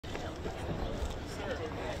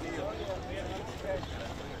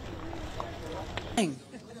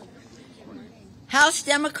House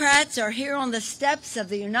Democrats are here on the steps of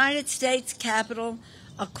the United States Capitol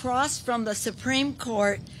across from the Supreme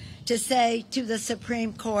Court to say to the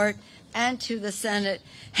Supreme Court and to the Senate,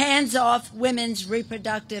 hands off women's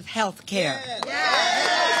reproductive health care.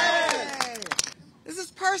 This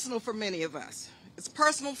is personal for many of us. It's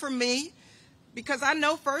personal for me because I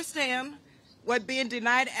know firsthand what being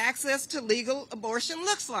denied access to legal abortion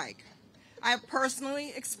looks like. I have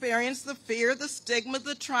personally experienced the fear, the stigma,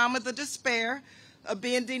 the trauma, the despair of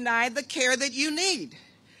being denied the care that you need.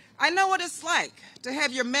 I know what it's like to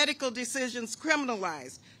have your medical decisions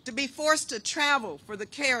criminalized, to be forced to travel for the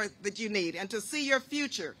care that you need, and to see your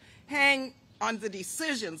future hang on the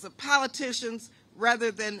decisions of politicians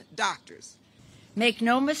rather than doctors. Make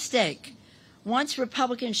no mistake, once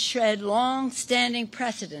Republicans shred long-standing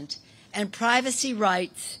precedent and privacy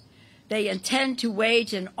rights, they intend to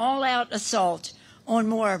wage an all-out assault on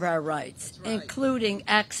more of our rights, including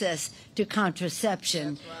access to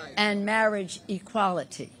contraception and marriage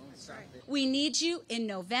equality. We need you in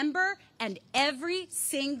November and every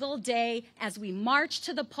single day as we march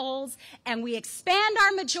to the polls and we expand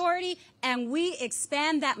our majority and we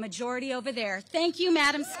expand that majority over there. Thank you,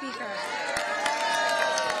 Madam Speaker.